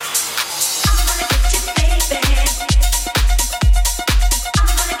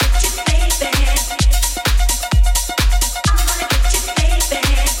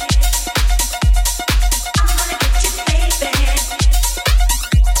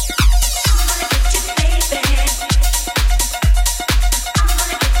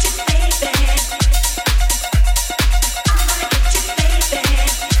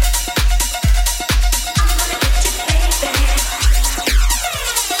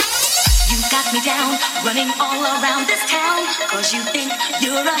got me down, running all around this town, 'cause you think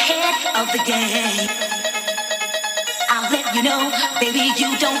you're ahead of the game. I'll let you know, baby, you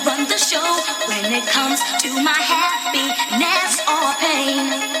don't run the show when it comes to my happiness or pain.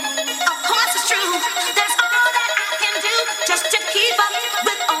 Of course it's true, that's all that I can do, just to keep up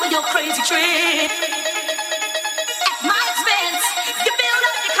with all your crazy tricks. At my expense, you build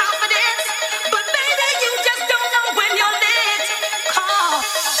up your confidence, but baby, you just don't know when you're lit. Call,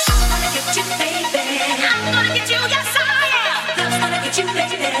 I'm gonna get you, baby. I'm gonna get you, yes I am. Love's gonna get you,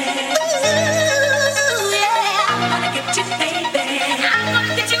 baby. Ooh, yeah. I'm gonna get you, baby. I'm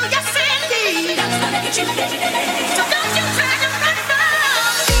gonna get you, yes indeed. Love's gonna get you, baby. So don't you try to run from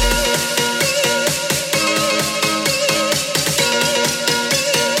me.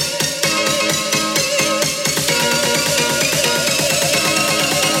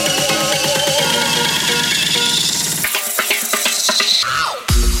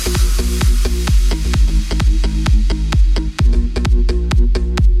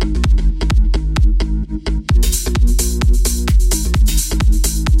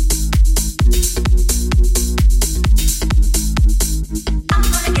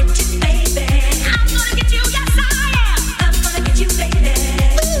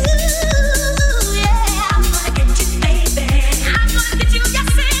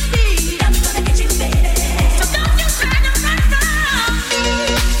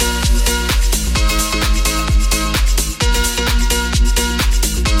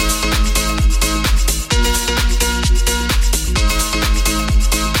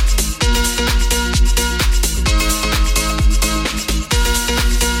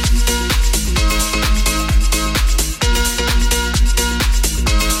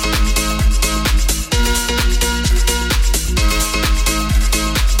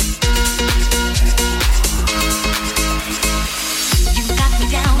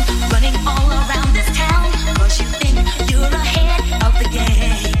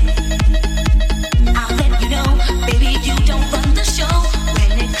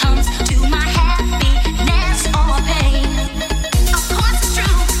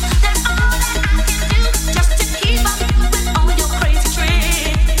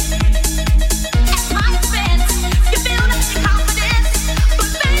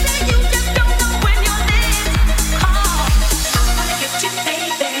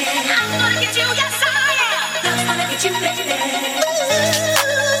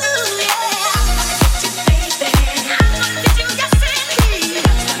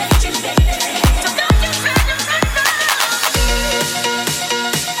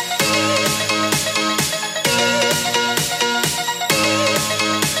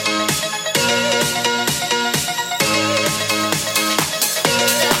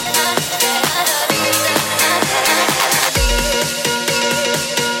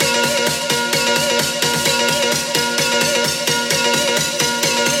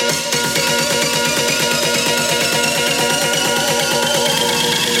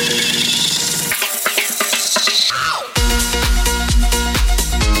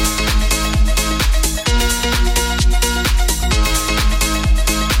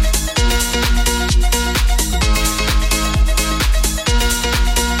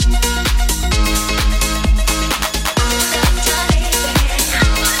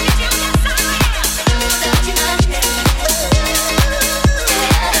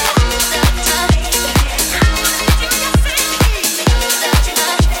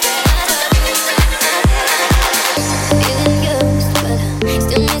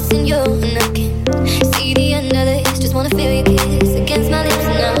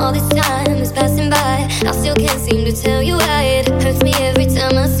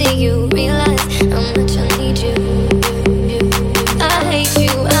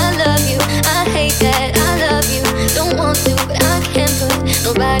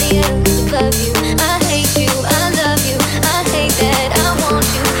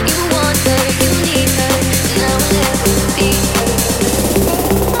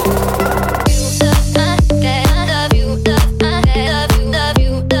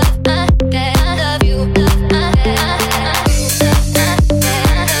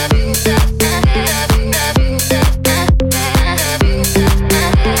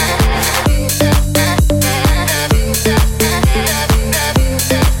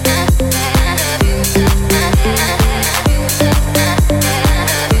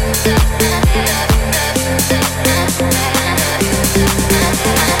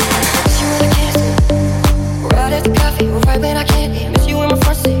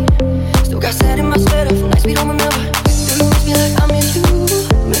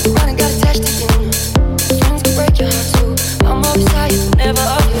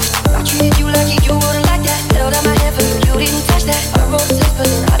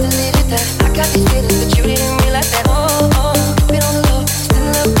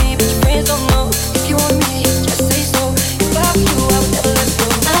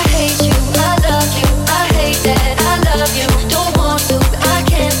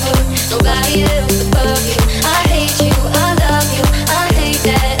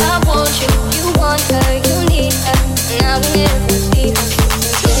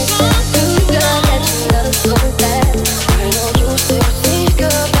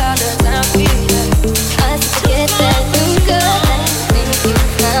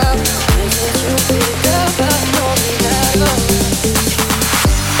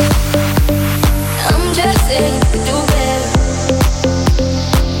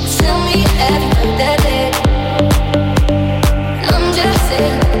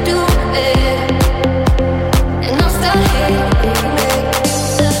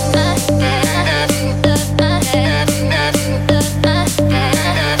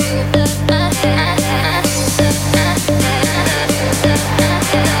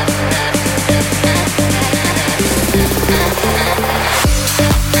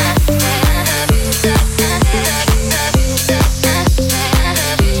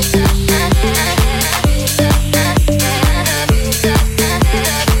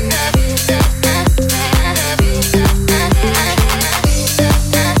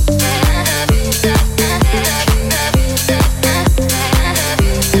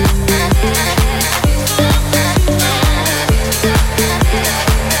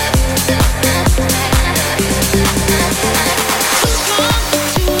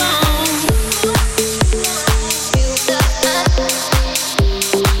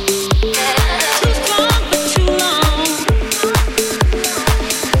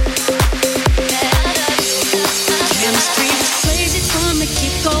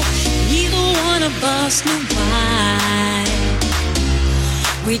 us knew why.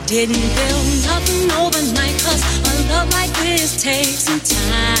 We didn't build nothing overnight, 'cause a love like this takes some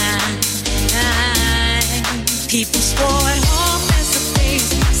time. People swore it off as a phase,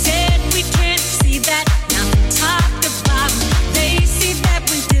 said we can't see that. Now top to bottom, they see that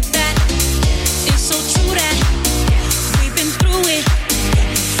we did that. It's so true that we've been through it.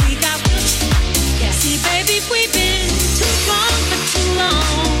 We got rich. See, baby, we've been too strong for too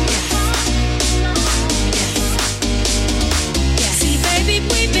long. See, baby,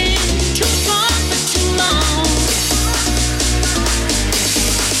 we've been too strong for too long.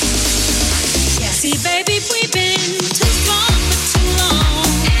 See, baby, we've been too strong for too long.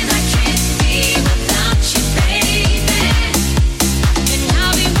 And I can't be without you, baby. And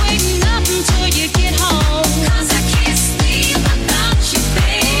I'll be waiting up until you get home, 'cause I can't sleep without you,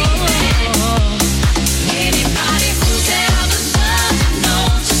 baby. Anybody who's ever loved you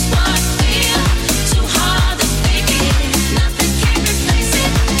knows just what I feel. Too hard to fake it, nothing can replace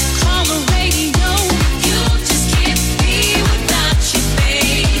it. Call the radio, you just can't be without you,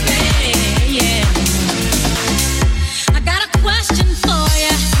 baby. Yeah. I got a question for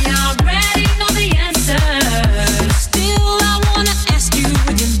you. You already know the answer. Still, I wanna ask you,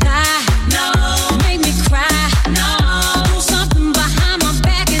 would you lie? No. Make me cry? No. Do something behind my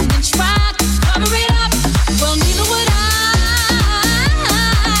back and then try to cover it up? Well, neither would I,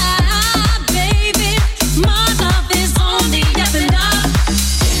 baby. My love is only up and up.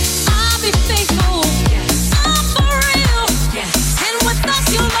 I'll be faithful. I'm for real. And with us,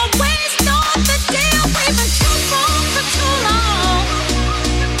 you'll always know the deal. We've been too strong for too long.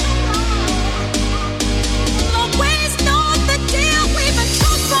 You'll always know the deal. We've been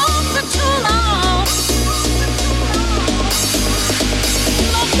too strong for too long.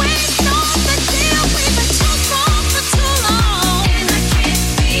 You'll always know the deal. We've been too strong for too long. And I can't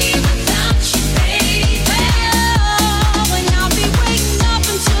be without you, baby. Oh, and I'll be waiting up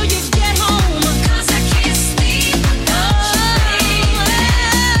until you get home, 'cause I can't sleep without you, baby.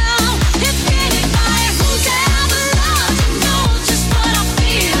 If anybody who's ever loved you knows just what I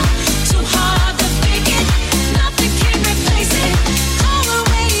feel. Too hard to fake it, nothing can replace it. Call the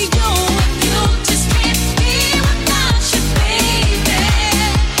radio and you just can't be without you, baby.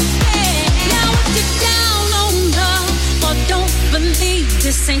 Now if you're down on love or don't believe,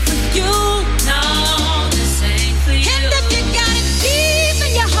 this ain't for you. No, this ain't for you. And if you got it deep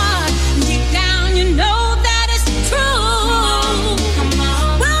in your heart, deep down you know that it's true. Come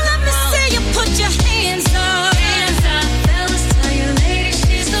on. Well, let me see you put your hands up. Hands up. Fellas, tell your lady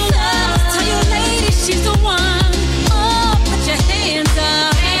she's the one. Tell your lady she's the one. Oh, put your hands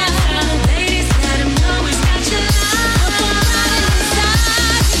up. Hands up. Ladies, let 'em know it's got your love. Put them right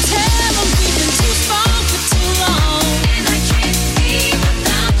inside and tell 'em we've been too strong for too long. And I can't be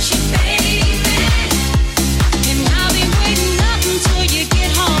without you, baby.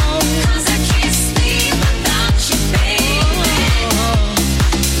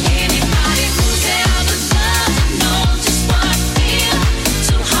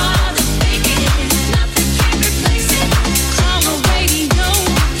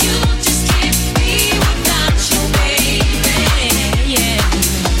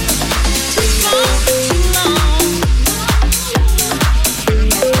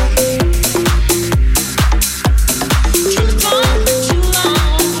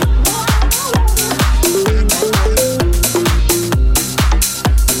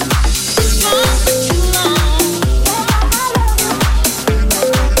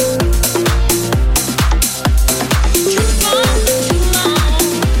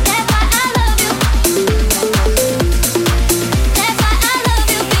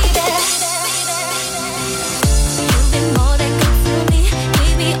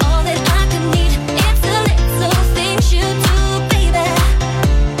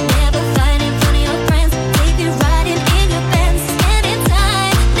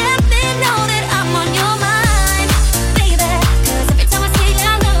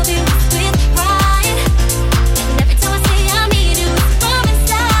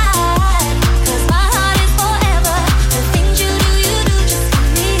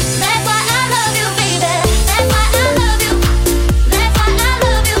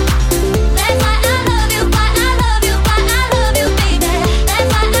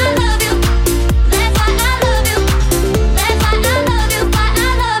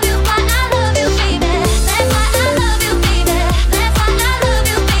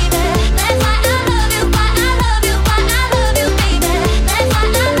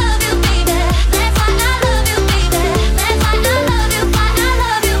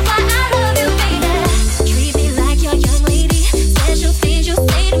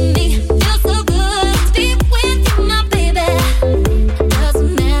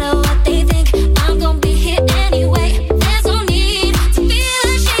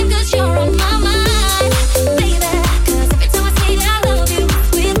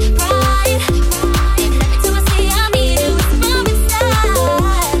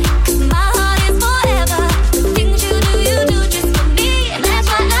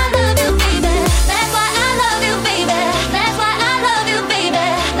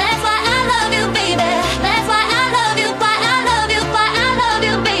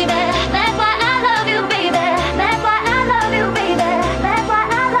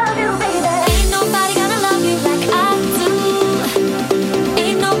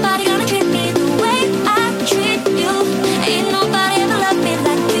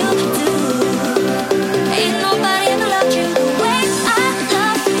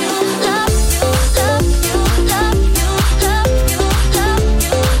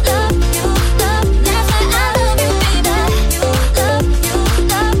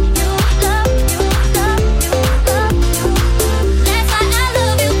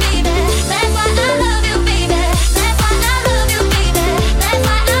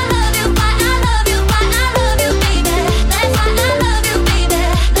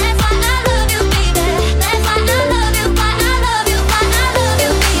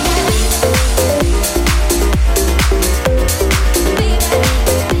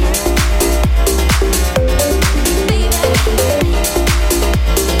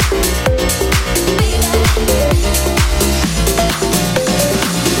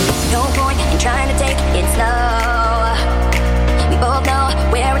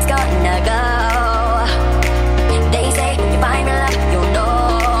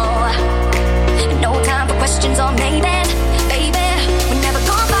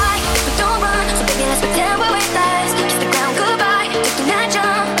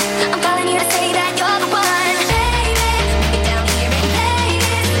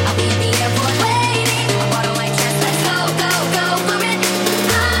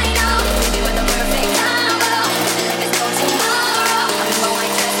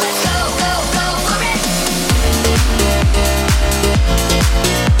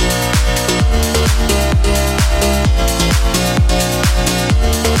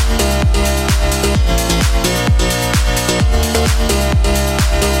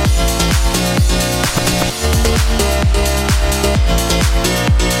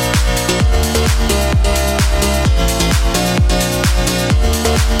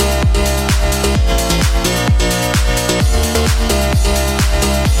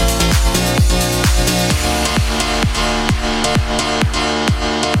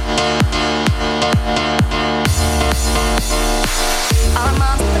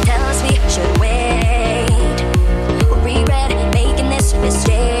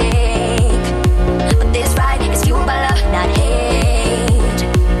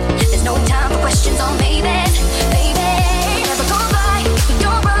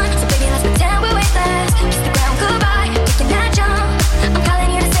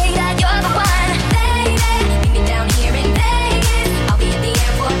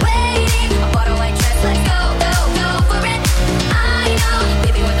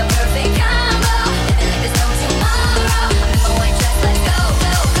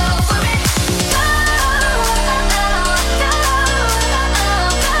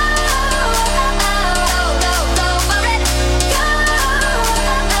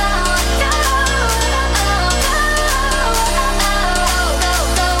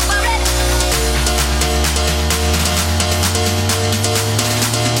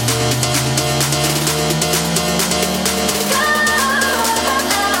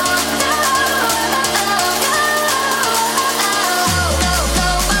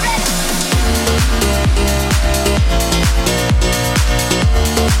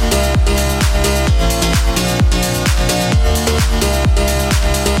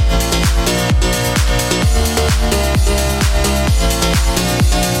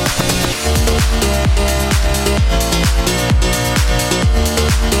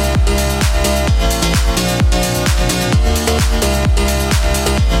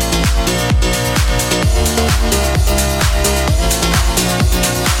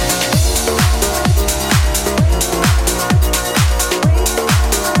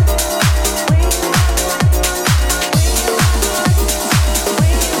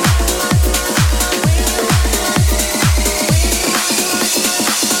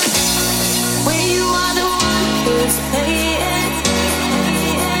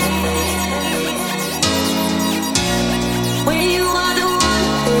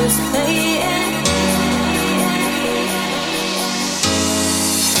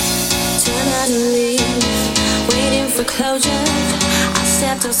 Turn out and leave, waiting for closure. I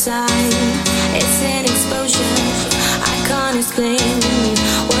stepped outside, it's an exposure. I can't explain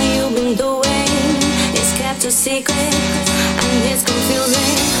what you've been doing. It's kept a secret, and it's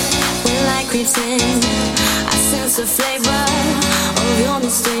confusing. When light creeps in, I sense the flavor of your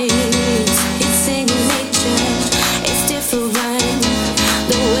mistakes. It's in your nature, it's different.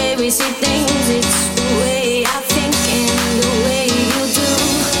 The way we see things, it's the way I think and the way you do.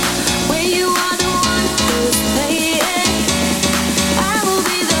 When you are the one who's playing, I will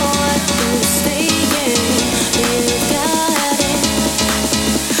be the one who's staying. You got it,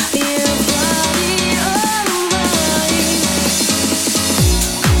 you got it, oh boy.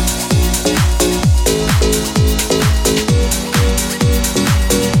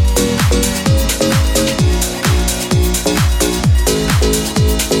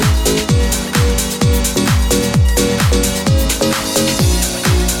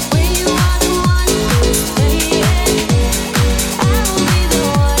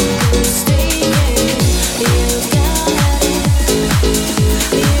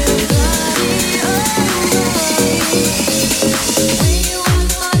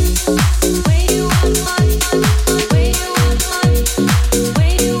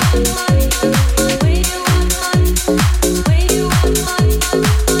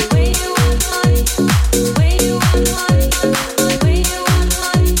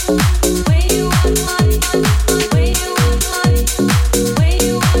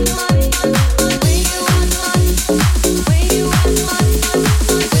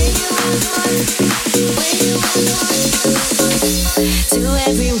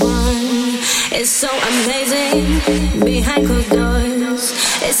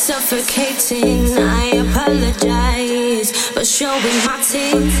 Suffocating, I apologize for showing my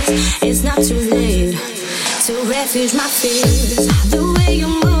teeth. It's not too late to refuge my fears. The way you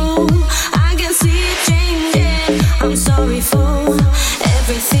move, I can see it changing. I'm sorry for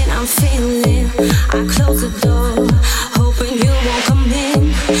everything I'm feeling. I close the door, hoping you won't come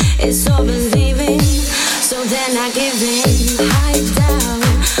in. It's all believing, so then I give in. Hide down,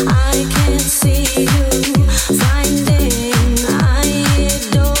 I can't see you finding.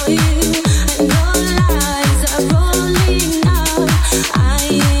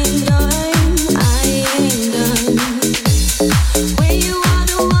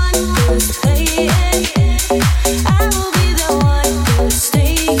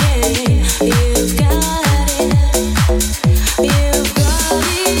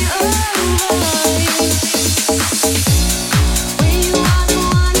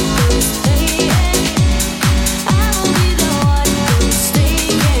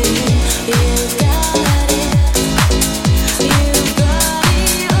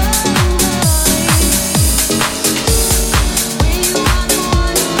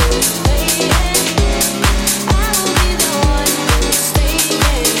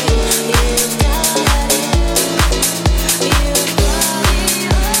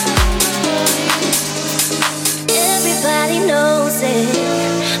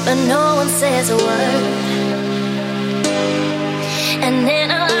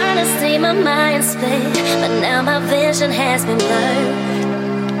 Has been blurred.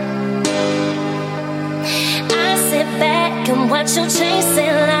 I sit back and watch you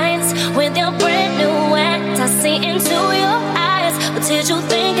chasing lines with your brand new act. I see into your eyes, but did you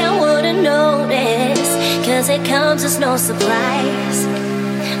think I wouldn't notice? Cause it comes as no surprise.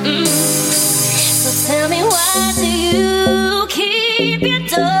 So tell me, why do you keep your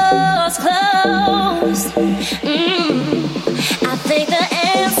doors closed? I think the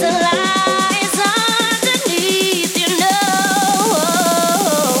answer lies underneath your nose.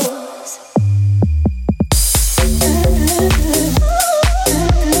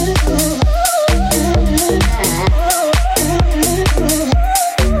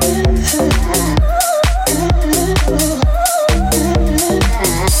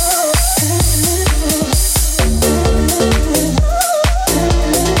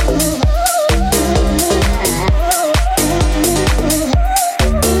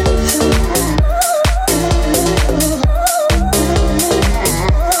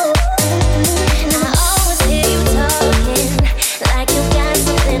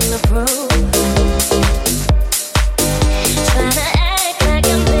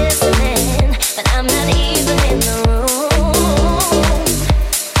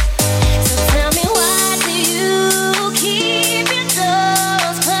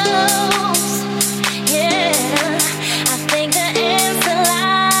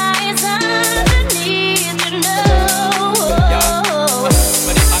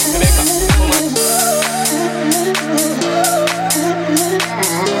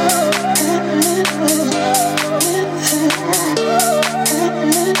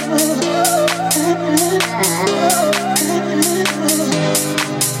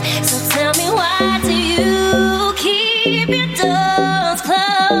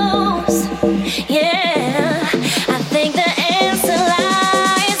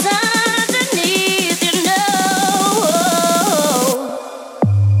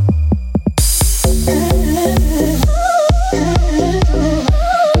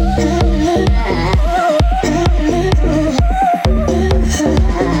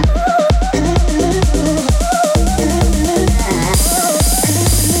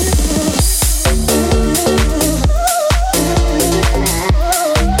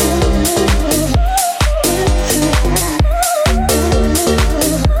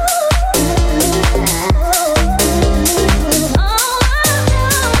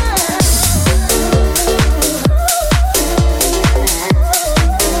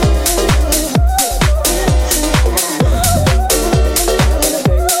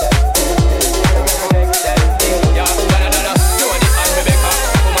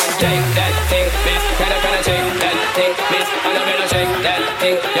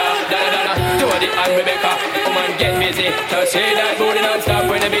 yeah, da-da-da-da. Jody and Rebecca, come on, get busy. Just shake that booty non-stop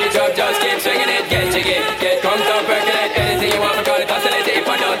when the beat drop. Just keep swinging it, get jiggy. Get drunk, up, percolate anything you want, we call it oscillate. If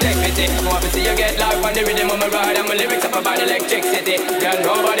I don't take pity, I want to see you get live on the rhythm of my ride. And my lyrics up about electricity. Girl,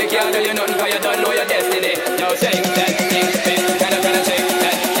 nobody can do you nothing, cause you don't know your destiny. Now shake that thing, spin, and I'm gonna shake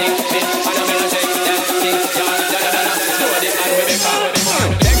that thing, spin, and I'm gonna shake that thing, yeah, da-da-da-da. Jody and Rebecca,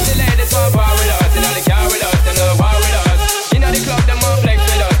 sexy ladies want war with us, in the car with us, them no war with us. In the club, them want flex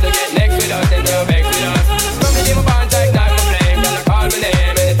with us, to get next with us, them no vex with us. From the day my bond like night my flame, girl I call my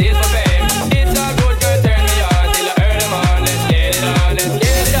name and it is my fame. It's all good, girl, turn me on till I earn them on. Let's get it on, let's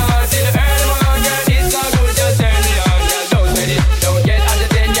get it on till I earn them on, girl. It's all good, just turn me on, girl. Don't sweat it, don't get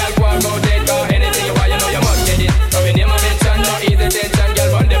agitated, girl. Go and rotate, go anything you want, you know you must get it. From the day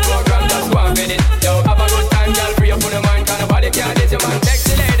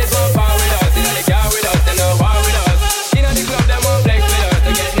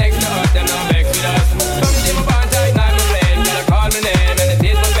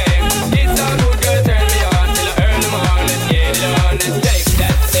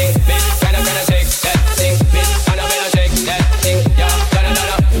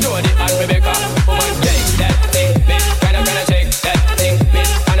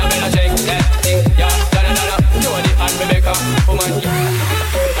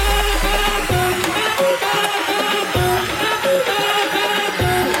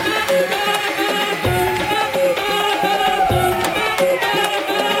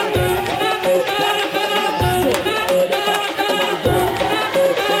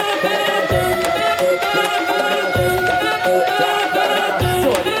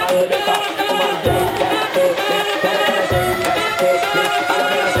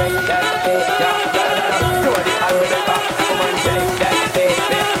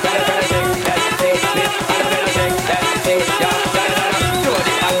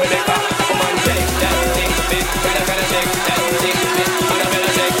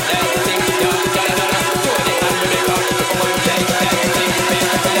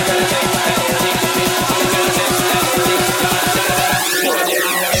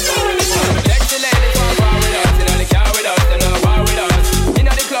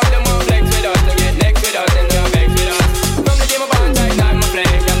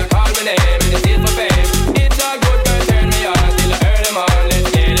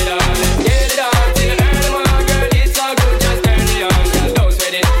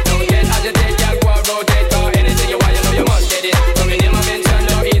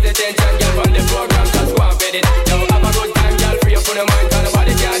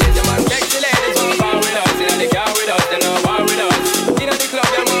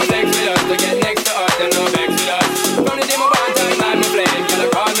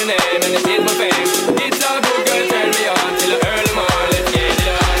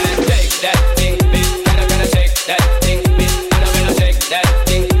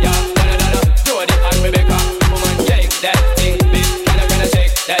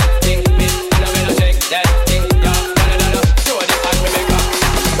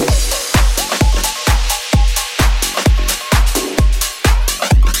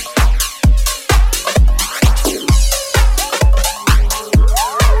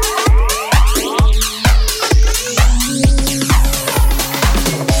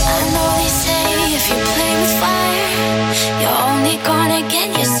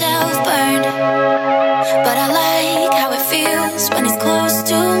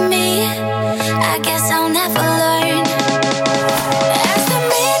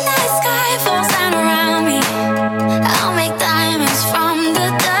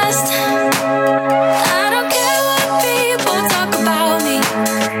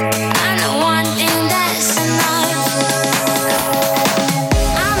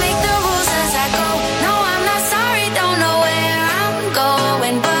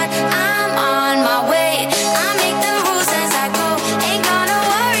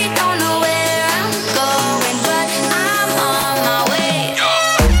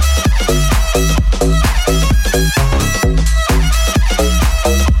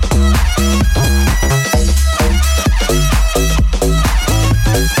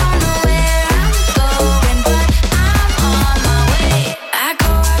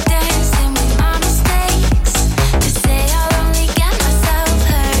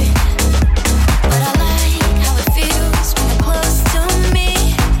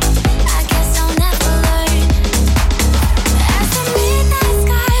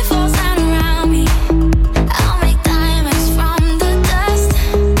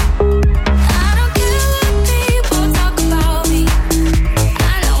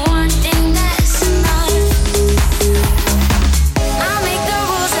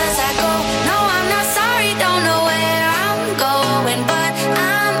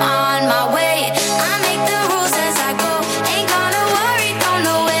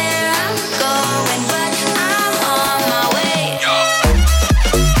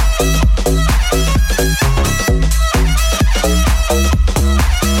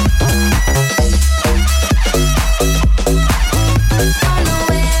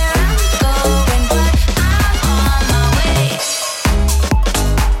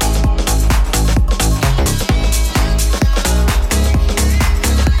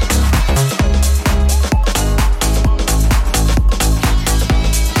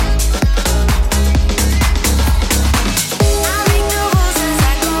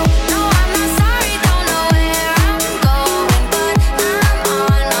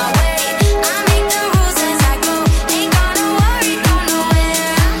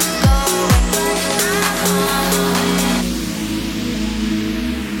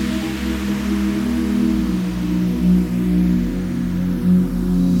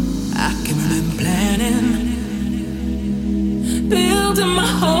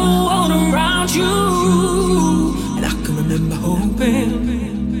around you, and I can remember hoping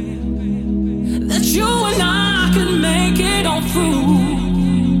that you and I could make it on through.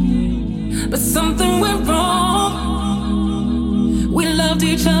 But something went wrong. We loved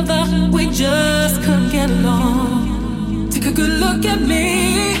each other, we just couldn't get along. Take a good look at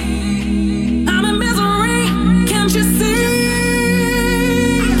me. I'm in misery, can't you see?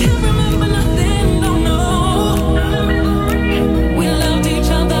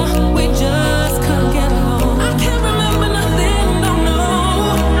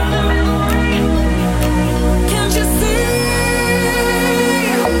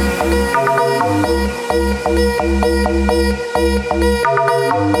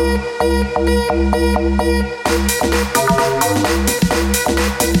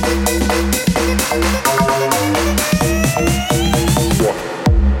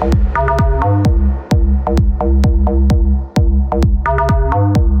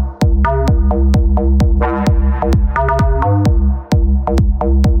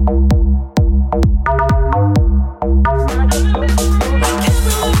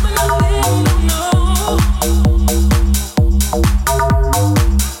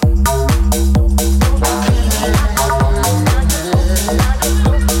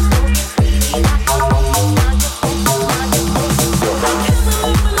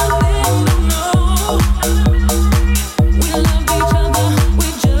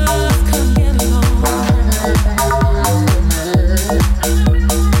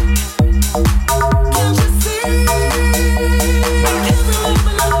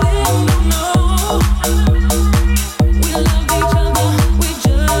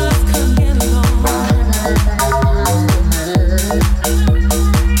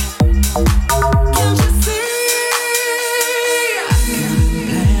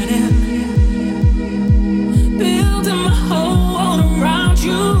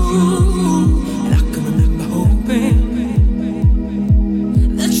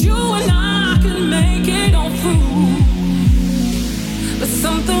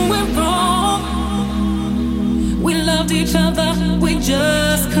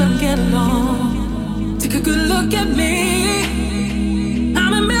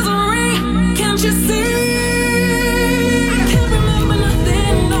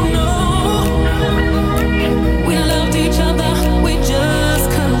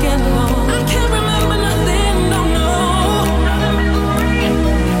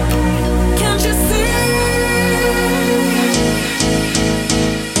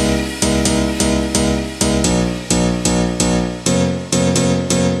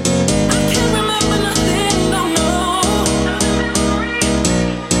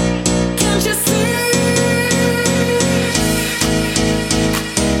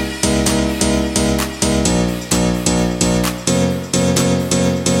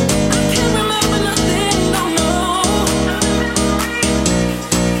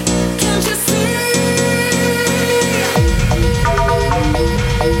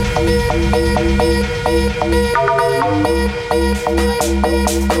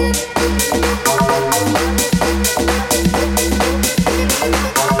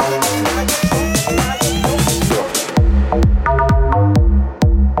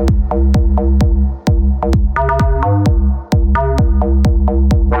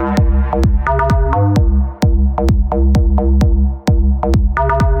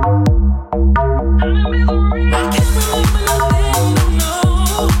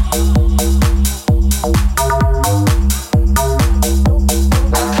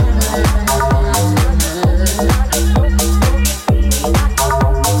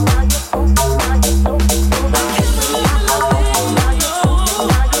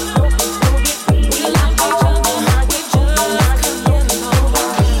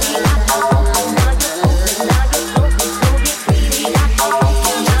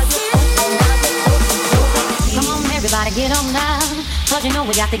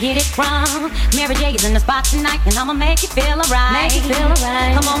 And I'ma make you feel alright.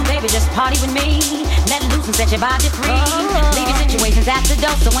 Come on, baby, just party with me. Let loose and set your body free. Leave your situations at the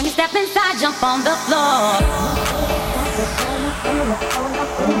door, so when you step inside, jump on the floor.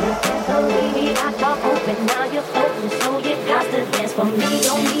 Baby, I talk open, now you're open, so you got to dance for me.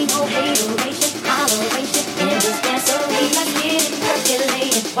 Don't need no hateration, holleration in this dancery. Let's get it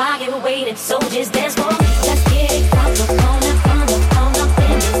percolated while you're waiting, so just dance for me. Let's get it from the corner,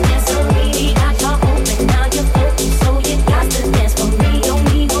 in this dancery. I talk open, now you're open, so you got to dance for me. Don't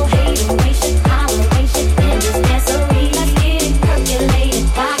need no hateration, holleration in this dancery. Let's get it percolated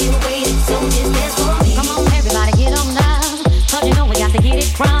while you're waiting, so just dance for me. Come on, everybody, get on now, 'cause you know we got to get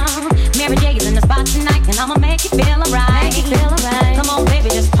it from. Mary J is in the spot tonight, and I'ma make you feel alright. Come on, baby,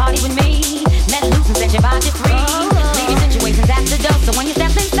 just party with me.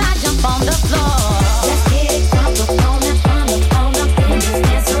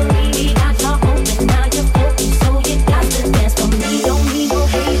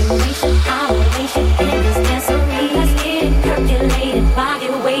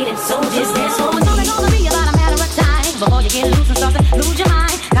 So just dance for me. It's only gonna be about a matter of time before you get loose and start to lose your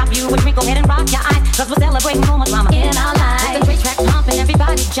mind. Cop you a drink, go ahead and rock your eyes, 'cause we're celebrating more drama in our lives. With the great track pumping,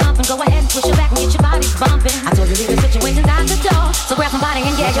 everybody jumping. Go ahead and push your back and get your body bumping. I told you leave the situations out the door, so grab somebody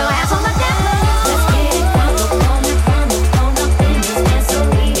and get your ass on the dance floor. Let's get it on up in this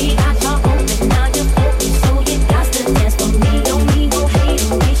dancery. We got your open, now you're open, so you got to dance for me. Don't need no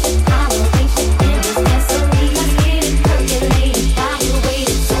hateration, toleration in this dancery. Let's get it percolated while you're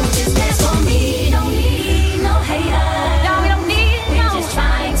waiting, so just dance for me. Don't need no haters. No, we don't need We're no just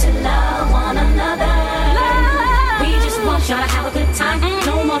trying to love one another. love. We just want y'all to have a good time.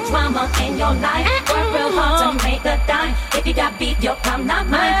 No more drama in your life. Work real hard to make a dime. If you got beef, your problem not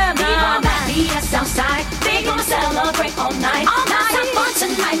mine. We gon' that BS outside. We gonna celebrate all night. Let's have fun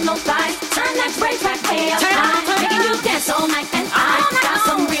tonight, no fight. Turn that great track way up high. Making you dance all night and I got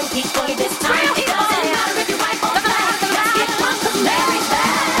some real heat for you this time. It doesn't matter if you're right or left. Let's get drunk and marry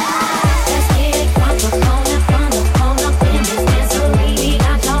back. Let's get it crunk up in this dancery. We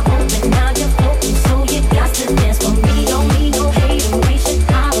got y'all open, now you're open, so you got to dance for me. Don't need no hateration,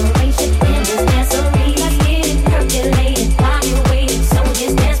 toleration in this dancery. Let's get it percolated while you're waiting, so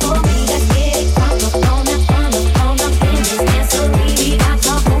just dance for me. Let's get it crunk up in this dancery. We got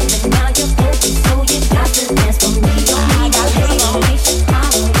y'all open, now you're open, so you got to dance for me. Don't need no hateration,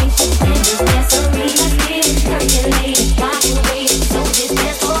 toleration in this dancery. Let's get it percolated while you're waiting, so just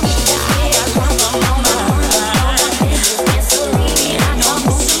dance for me. Let's get it crunk up in this dancery. We got y'all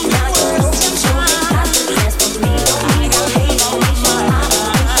open, now you're open, so you got to dance for me. Don't need no hateration,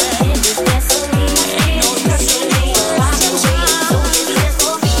 toleration in this dancery. Let's get it percolated while you're waiting, so just dance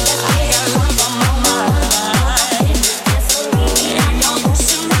for me. Let's get it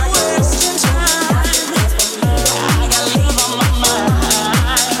crunk up in this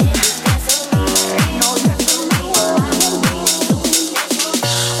dancery. We got y'all open, now you're open, so you got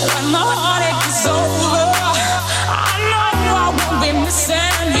to dance for me. When the heartache is over, I know I won't be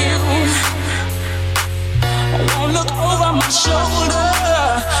missing you. I won't look over my shoulder.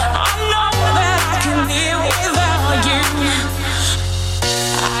 I know that I can live without you.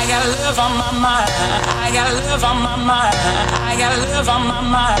 I got love on my mind. I got love on my mind. I got love on my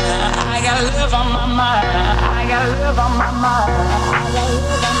mind. I got love on my mind. I got love on my mind. I got love on my mind. I can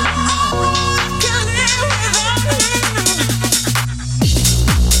live without you.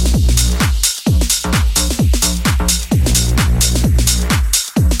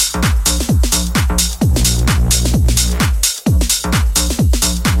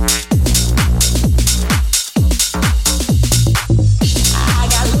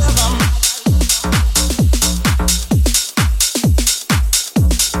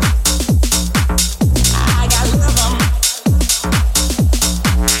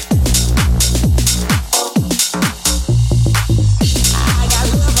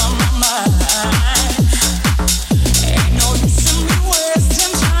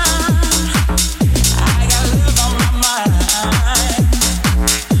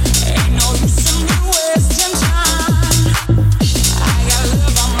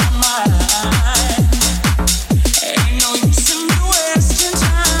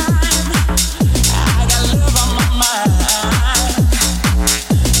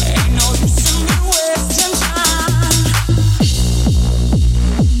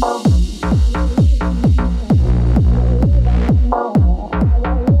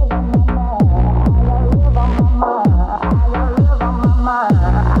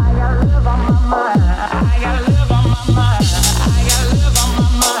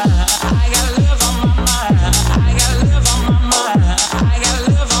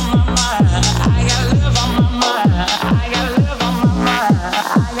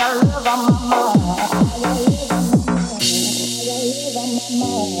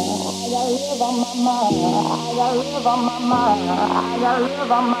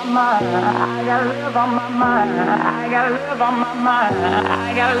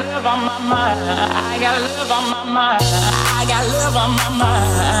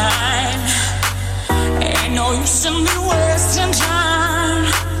 Ain't no use in me wasting time.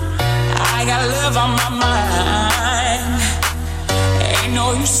 I got love on my mind. Ain't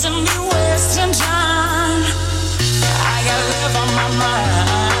no use in me wasting time. I got love on my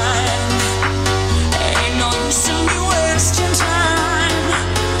mind. Ain't no use in me wasting time.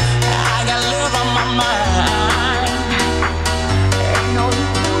 I got love on my mind. Ain't no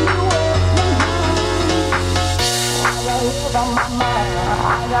use in me wasting time. I got love on my mind. I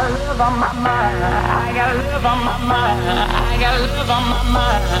got love on my mind. I got love on my mind. I got love on my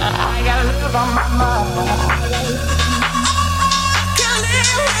mind. I got love on my mind. Can't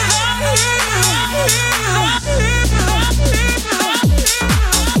live without you.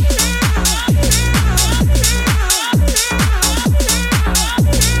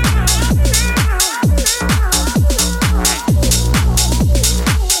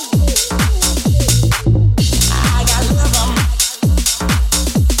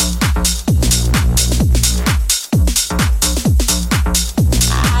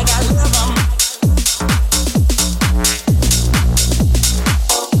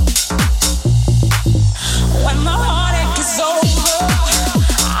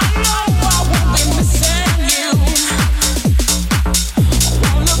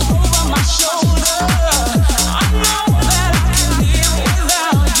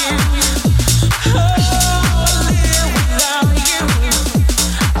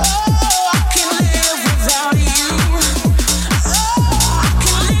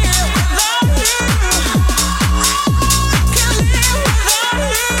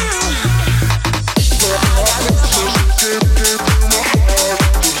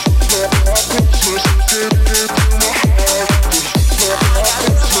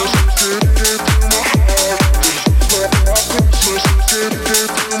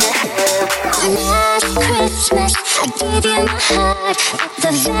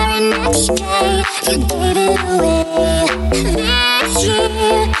 The very next day, you gave it away. This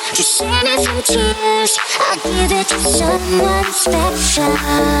year, you shed a few tears. I'll give it to someone special.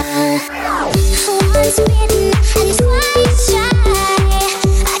 Once bitten and twice shy.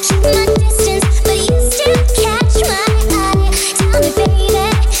 I keep my distance, but you still catch my eye. Tell me, baby,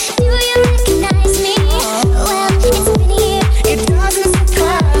 do you recognize me? Well, it's been a year, it doesn't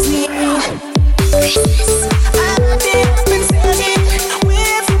surprise me. Christmas, I loved it up and said it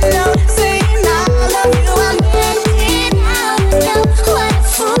with a note saying I love you. I meant it. I don't know what a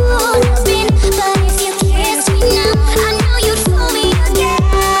fool I've been, but if you kissed me now, I know you'd fool me again.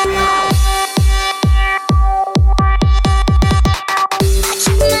 I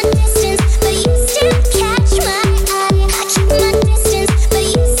keep my distance, but you still catch my eye. I keep my distance, but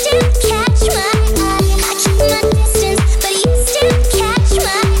you still catch my eye. I keep my distance, but you still catch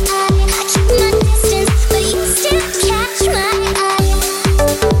my eye. I keep my distance, but you still catch my eye.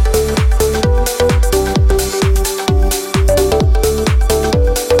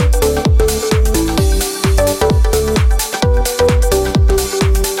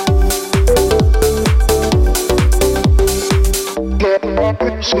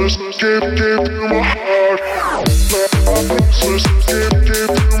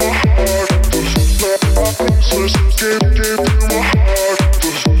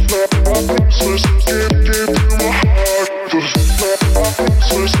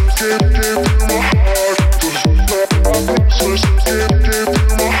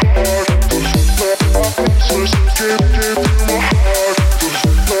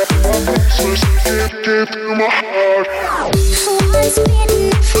 Once bitten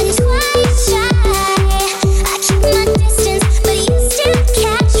and twice shy. I keep my distance, but you still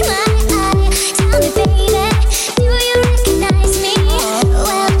catch my eye. Tell me, baby, do you recognize me?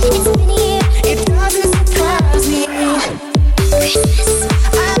 Well, it's been a year, it doesn't surprise me. Christmas,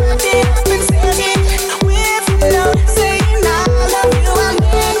 I loved it up and said it with a note saying I love you. I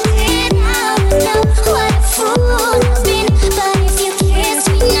meant it. I don't know what a fool I've been, but if you kissed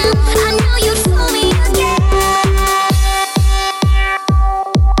me now, I know you'd fool me again.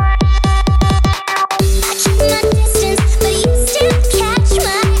 I keep my distance, but you still catch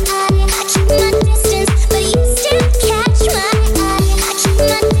my eye. I keep my distance, but you still catch my eye. I keep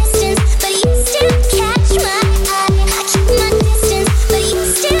my distance, but you still catch my eye. I keep my distance, but you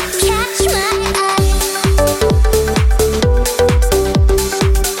still catch my eye.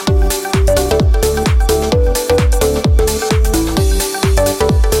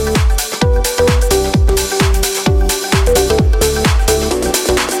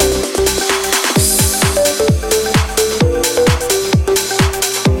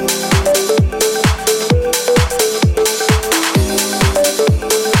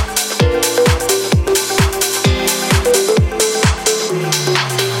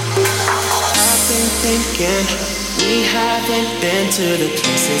 I've been thinking we haven't been to the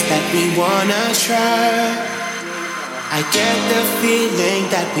places that we wanna try. I get the feeling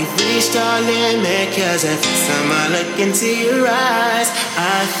that we've reached our limit, 'cause every time I look into your eyes,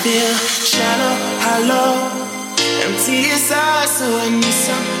 I feel shallow, hollow, empty inside, so I need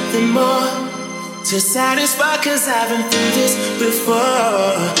something more to satisfy, 'cause I've been through this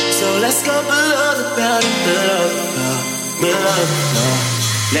before. So let's go below the belt and below the floor, below the floor.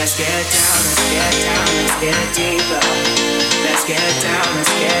 Let's get down, let's get down, let's get deeper. Let's get down,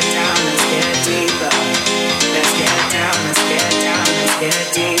 let's get down, let's get deeper. Let's get down, let's get down, let's get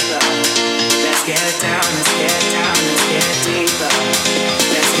deeper. Let's get down, let's get down, let's get deeper.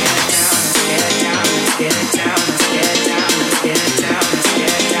 Let's get down, let's get down, let's get down, let's get down, let's get down, let's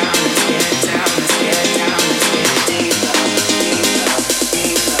get down, let's get down, let's get down, let's get deeper, deeper,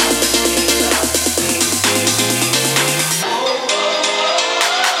 deeper, deeper, deeper.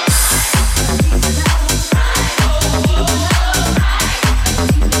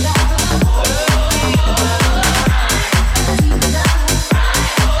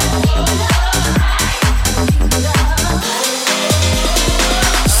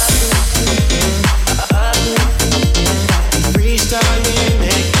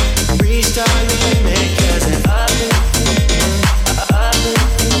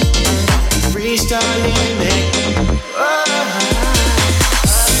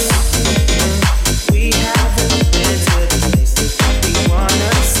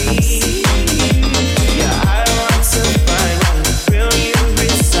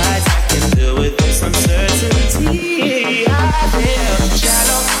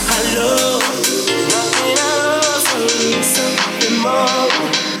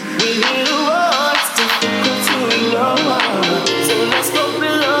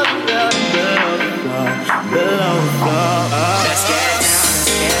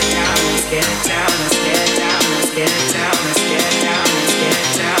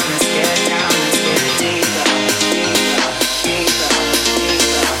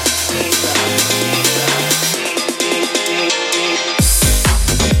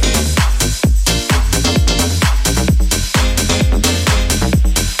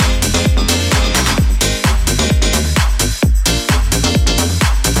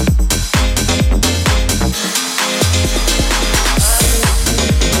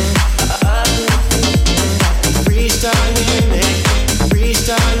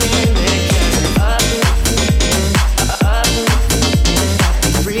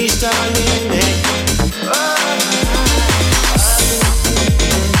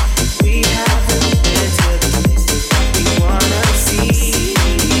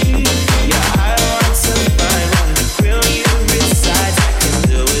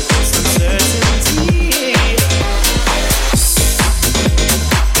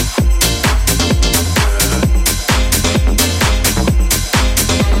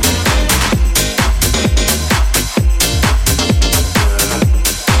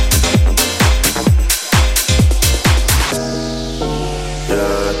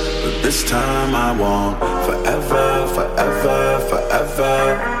 This time I want forever, forever, forever,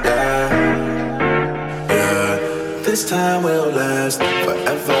 yeah. Yeah, this time will last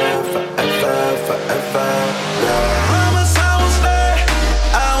forever, forever, forever, yeah. Promise I will stay,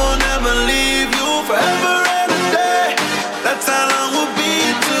 I will never leave you forever and a day. That's how long we'll be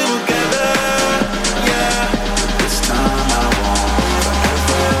together, yeah. This time I want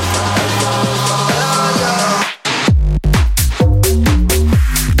forever, forever, forever, yeah.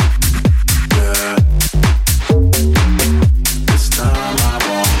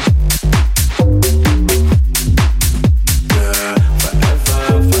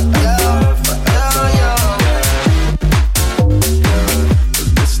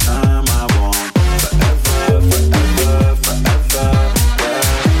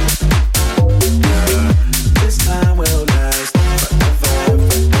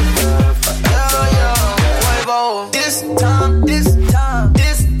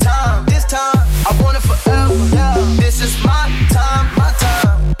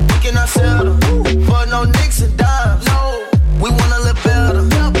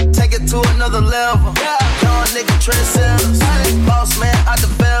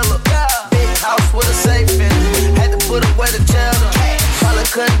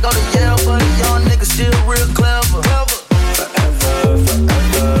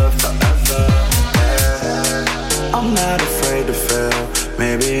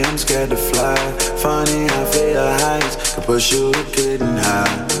 Push you to getting high.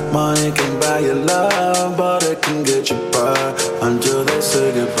 Money can buy your love, but it can get you by until they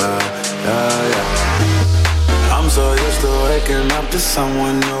say goodbye. Yeah, yeah. I'm so used to waking up to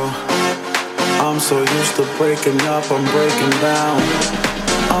someone new. I'm so used to breaking up, I'm breaking down.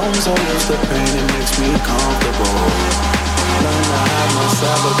 I'm so used to pain, it makes me comfortable. Learn to hide my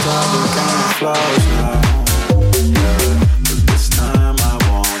sabotage and camouflage now.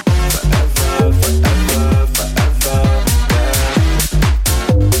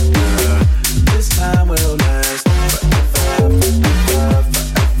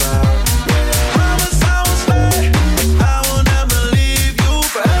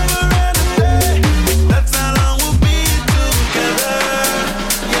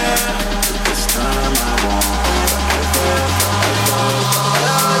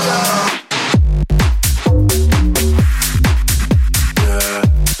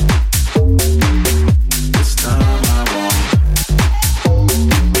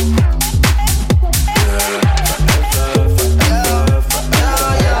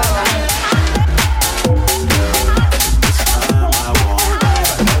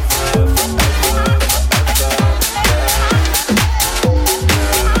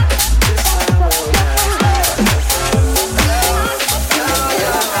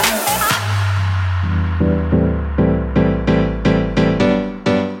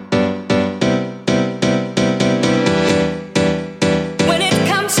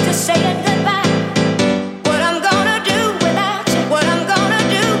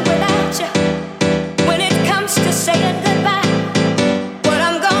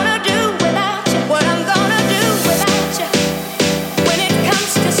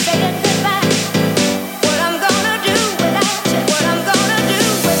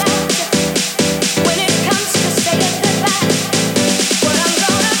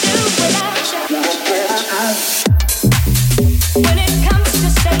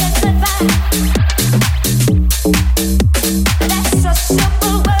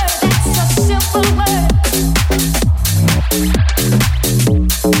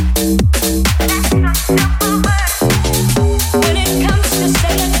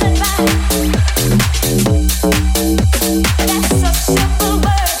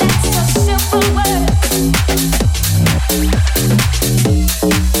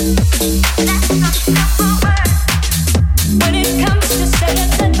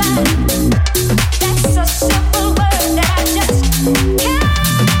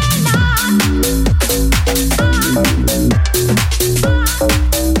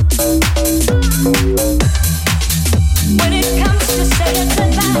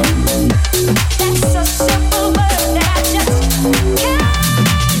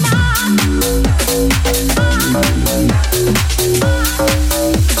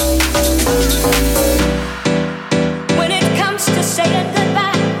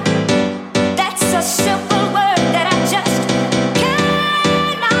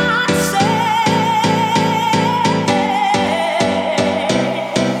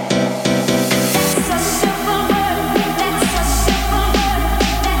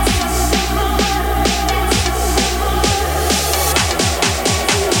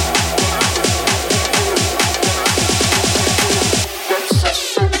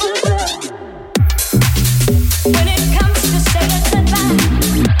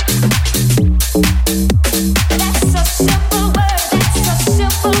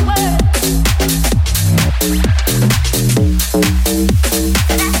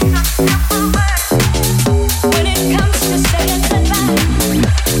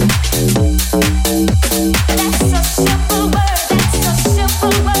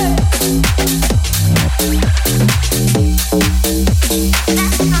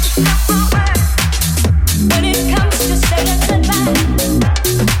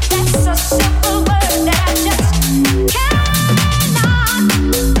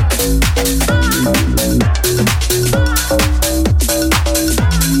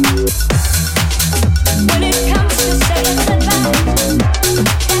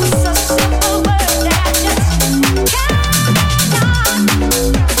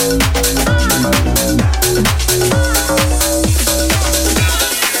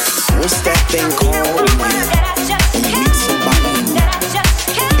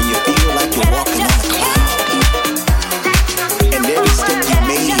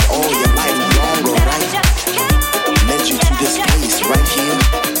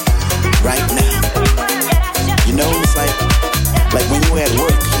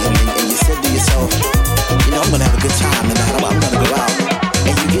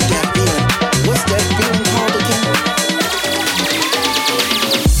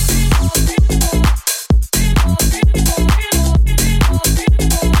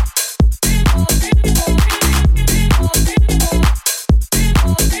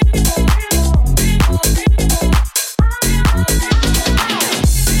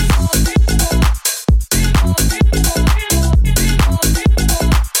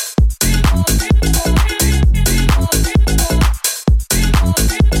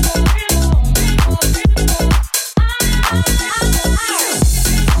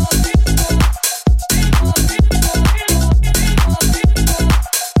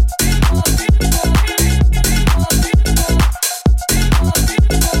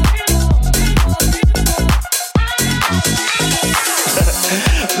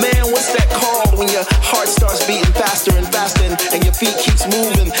 Man, what's that called when your heart starts beating faster and faster and your feet keeps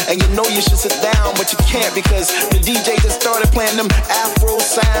moving and you know you should sit down but you can't because the DJ just started playing them Afro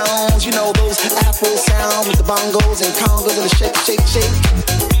sounds. You know those Afro sounds with the bongos and congos and the shake, shake, shake.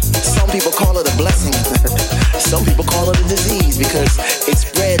 Some people call it a blessing. Some people call it a disease because it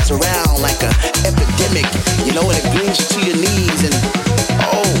spreads around like an epidemic, you know, and it brings you to your knees. And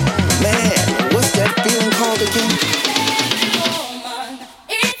oh man, what's that feeling called again?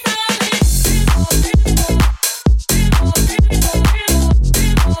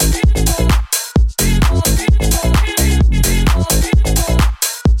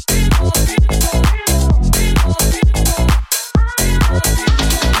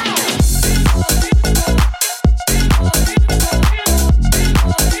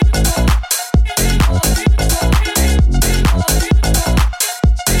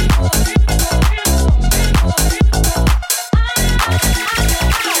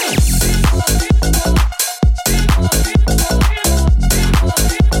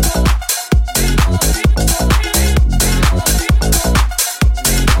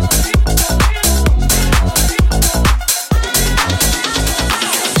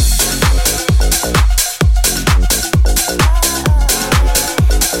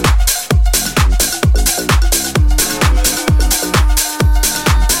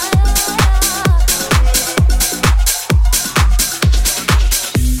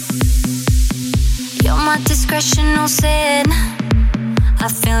 No sin. I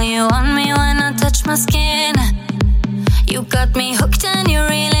feel you on me when I touch my skin. You got me hooked and you're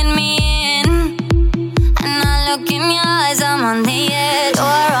reeling me in. And I look in your eyes, I'm on the edge.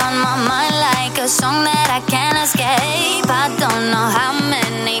 You're on my mind like a song that I can't escape. I don't know how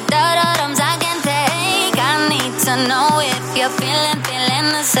many da-da-dums I can take. I need to know if you're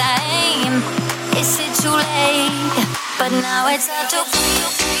feeling the same. Is it too late? But now it's hard to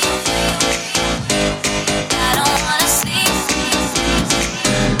I don't wanna sleep.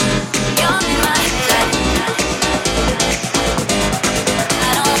 You're in my head. I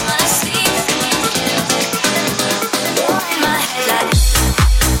don't wanna sleep. You're in my head.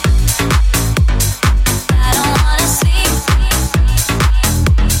 I don't wanna sleep.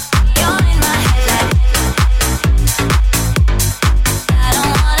 You're in my head. I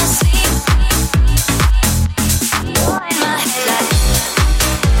don't wanna sleep. You're in my head.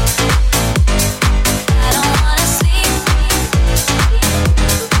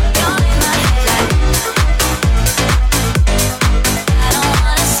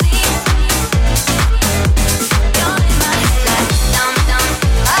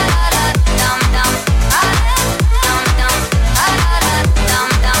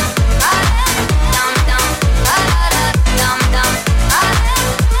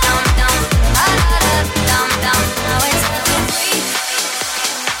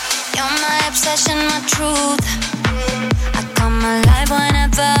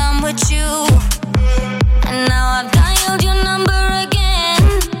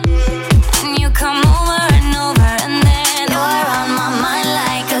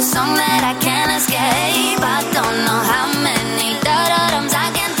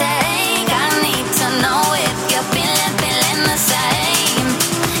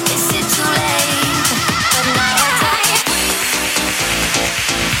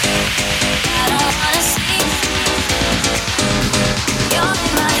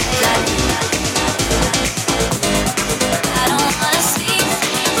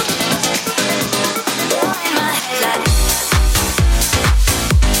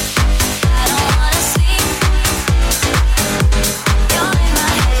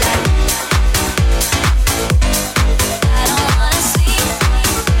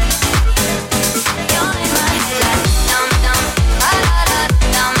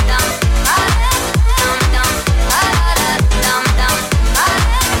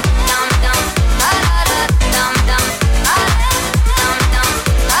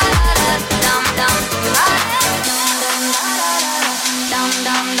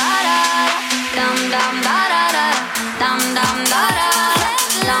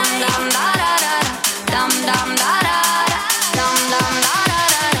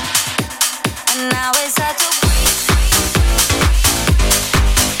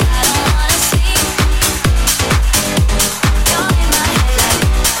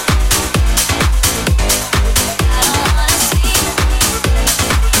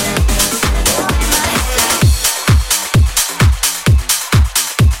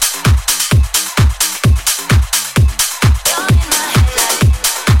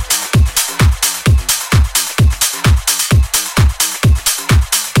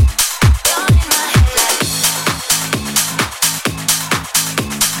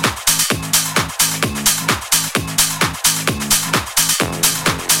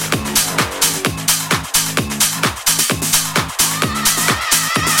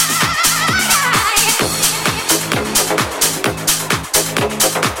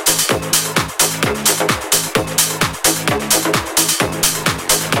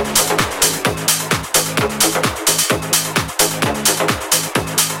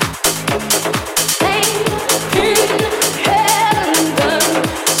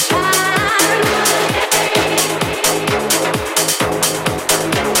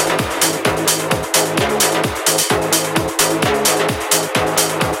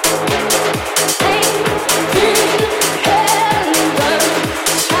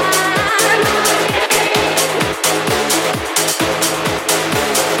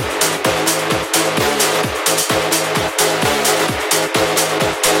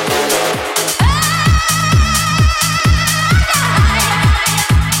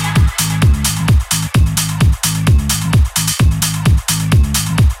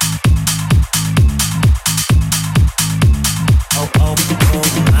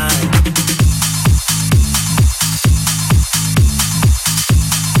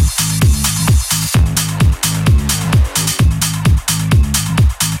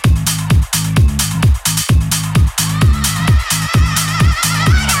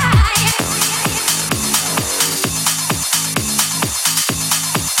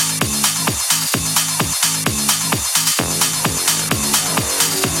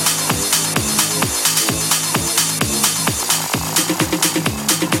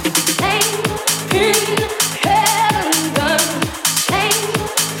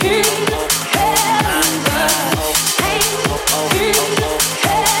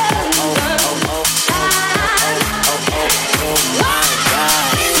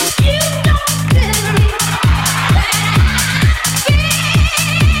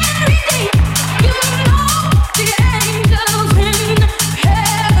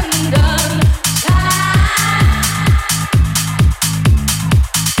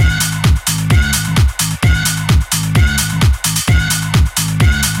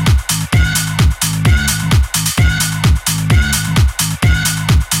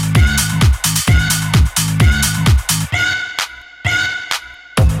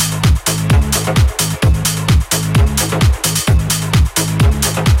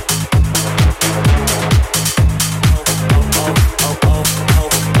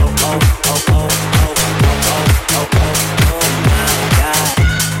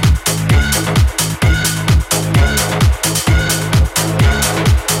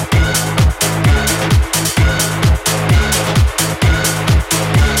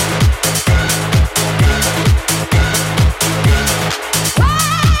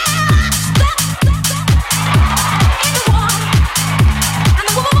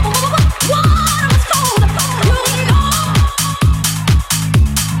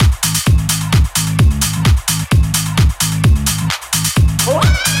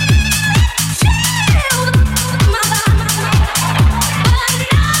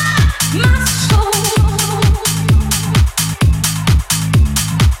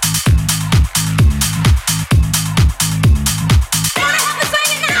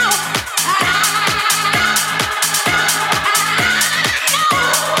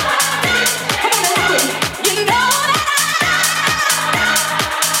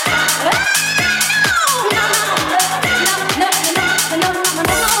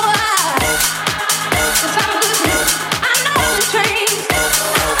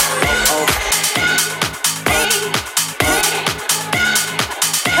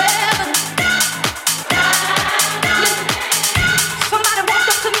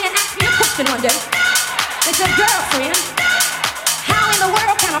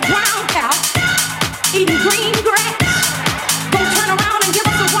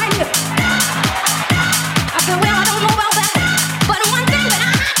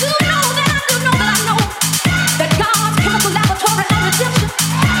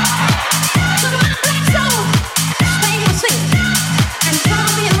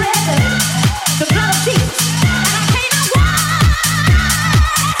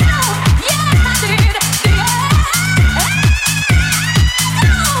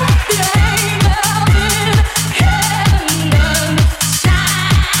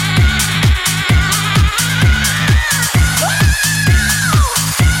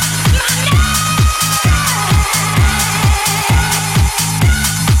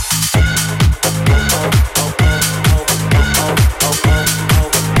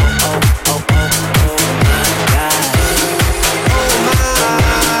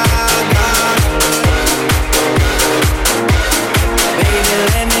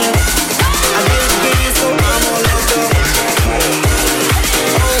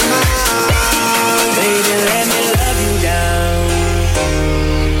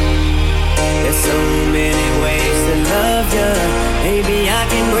 Baby, I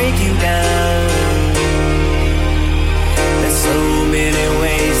can break you down. There's so many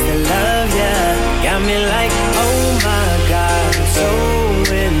ways to love ya. Got me like, oh my God, I'm so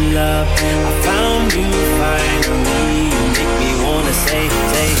in love. I found you finally. You make me wanna say.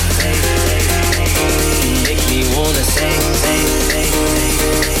 You make me wanna say.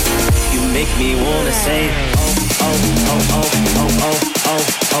 You make me wanna say, oh, oh, oh, oh, oh, oh,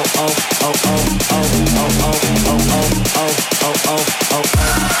 oh, oh, oh, oh, oh, oh, oh, oh, oh,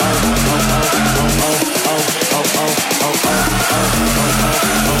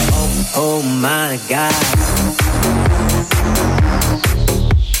 oh my God.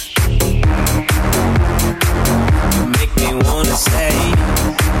 You make me wanna say,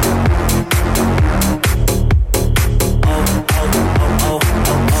 oh, oh, oh, oh, oh,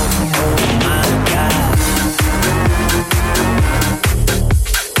 oh my God.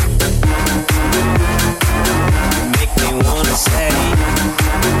 You make me wanna say,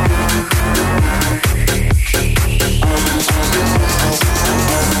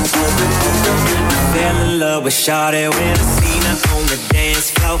 fell in love with Shawty when I seen her on the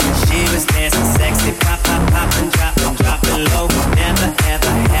dance floor. She was dancing sexy, pop, pop, poppin', dropping low. Never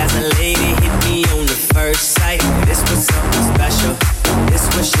ever has a lady hit me on the first sight. This was something special. This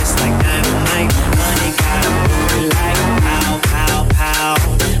was just like dynamite. Honey got a booty like pow, pow, pow.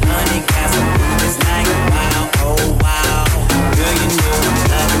 Honey got some booties like wow, oh wow. Girl, you know I'm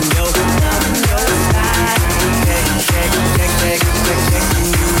loving your style. Check you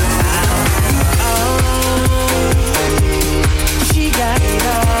out. She got it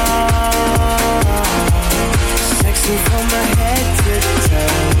all, sexy from her head to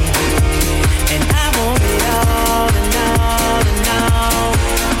toe, and I want it all and all and all.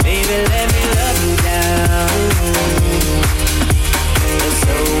 Baby, let me love you down. There's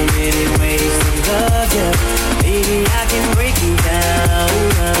so many ways to love you, baby, I can break you down.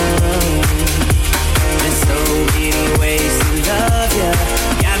 There's so many ways to love you,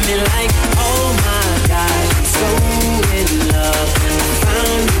 got me like, oh my God, I'm so in love. I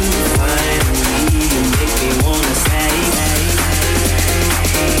found you finally. You make me wanna say.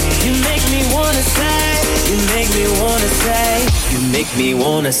 You make me wanna say. You make me wanna say. You make me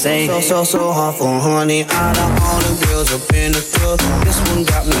wanna say. So hard for honey. Out of all the girls up in the club, this one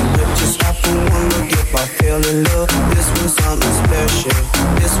got me lit just off of one look. If I fell in love, this one's something special.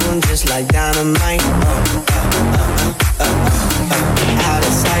 This one just like dynamite. Out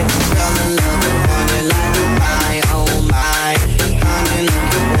of sight, fell in love with honey like my oh my. Honey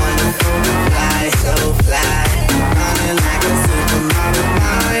looking wonderful, fly so fly. Honey like a supermodel,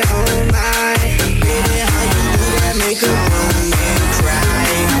 my oh my. Baby, how you do that? Make a grown man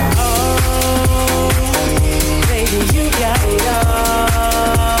cry. Oh, baby, you got it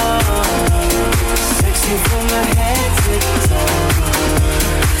all, sexy from my head to toe,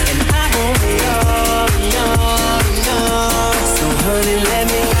 and I want it all.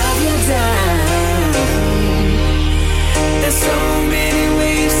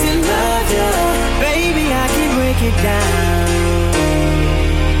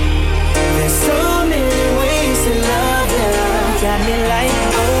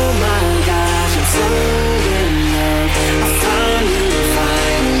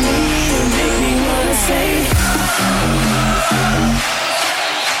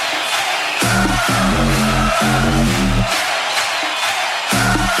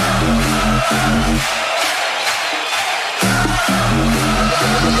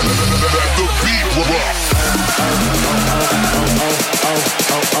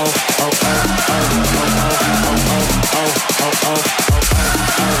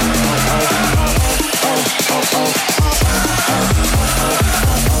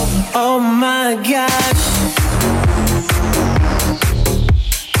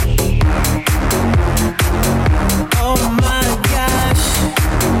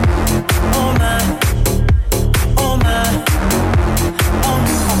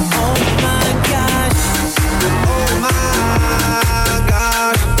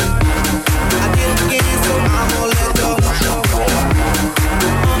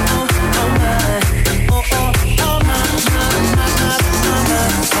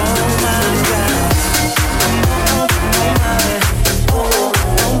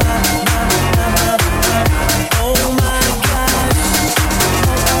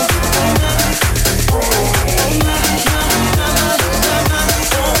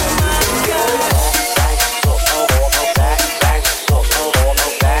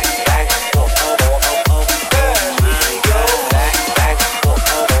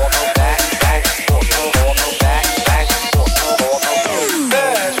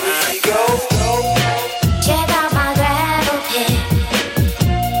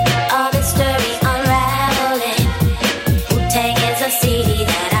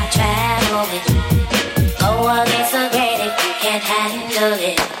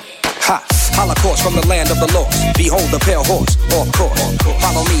 course from the land of the lost. Behold the pale horse, off course.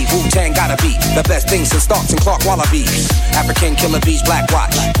 Follow me, Wu-Tang gotta be the best thing since Starks and Clark Wallabies. African killer bees, Black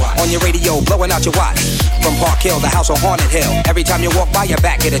Watch. On your radio, blowing out your watch. From Park Hill, the house on Haunted Hill. Every time you walk by, your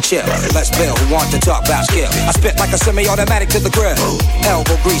back get a chill. Let's Bill, who want to talk about skill. I spit like a semi-automatic to the grill.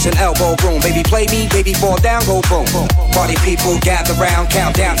 Elbow grease and elbow room. Baby play me, baby fall down, go boom. Party people gather round,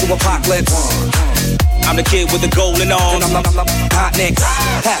 count down to apocalypse. I'm the kid with the golden arms. Hot nicks.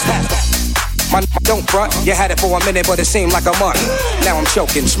 Pass. My don't front, you had it for a minute, but it seemed like a month. Now I'm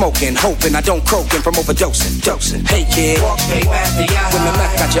choking, smoking, hoping I don't croaking from overdosing. Hey kid, walk straight past the eye. When the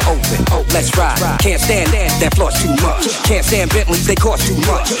left got you open, let's ride. Can't stand that floor's too much. Can't stand Bentleys, they cost too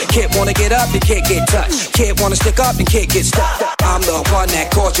much. Kid wanna get up and can't get touched. Kid wanna stick up and can't get stuck. I'm the one that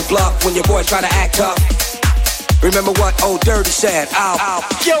calls you bluff when your boy trying to act tough. Remember what old Dirty said? Ow.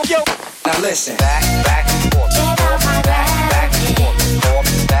 Yo. Now listen. Back and forth. Check out my rap. Back and forth.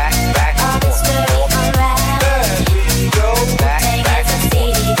 Back and forth. There we go. Back and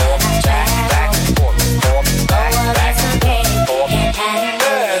forth. Back and forth.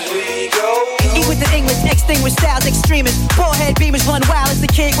 There we go. Eat with the English, extinguished styles, extremists. Forehead beamers run wild as the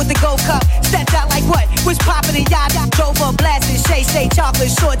kid with the gold cup. Stepped out like what? Was popping in yada. Drove up blasting, Shay, say chocolate,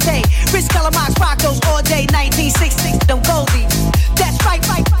 saute. Rich color Mox, rock those all day. 1966, them Goldie. That's right,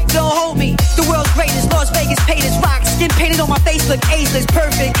 don't hold me. The world's greatest, Las Vegas paid as rock. Skin painted on my face, look ageless.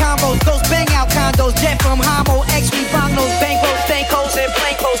 Perfect combos, those bang out condos. Jet from Homo, X, we bong those bankroll's, bankos, and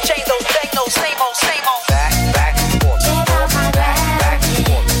plain clothes. Change those banknotes, same old. Back and forth. Check out my rap. Back and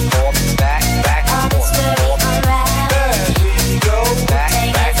forth. Back and forth. There we go. Back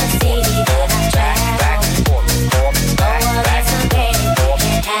and forth. Back and forth.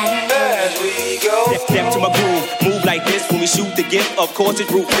 There we go. Step to my groove, move like this when we shoot the gift. Of course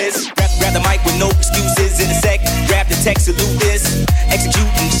it's ruthless. Grab the mic with no excuses in a sec. Grab the text, salute this.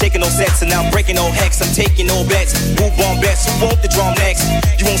 Executing, shaking no sets, and now I'm breaking no hex. I'm taking no bets. Move on bets. Who want the drum next?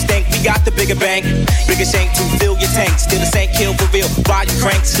 You won't stink. We got the bigger bank, bigger shank to fill your tank. Still the same kill for real. While you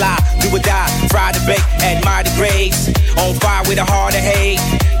crank, slide, do or die. Fry the bake, admire the grades. On fire with a heart of hate.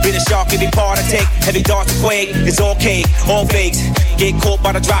 Been a shark, every part I take. Heavy darts to quake. It's all cake, all fakes. Get caught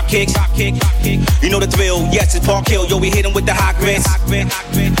by the drop kicks. You know the thrill. Yes, it's Park Hill. Yo, we hit 'em with the hot grits.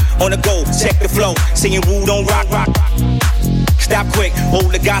 On the go, check the flow. Singing woo, don't rock. Stop quick,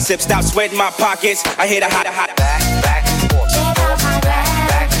 hold the gossip. Stop sweating my pockets. I hit a hot. Back and forth.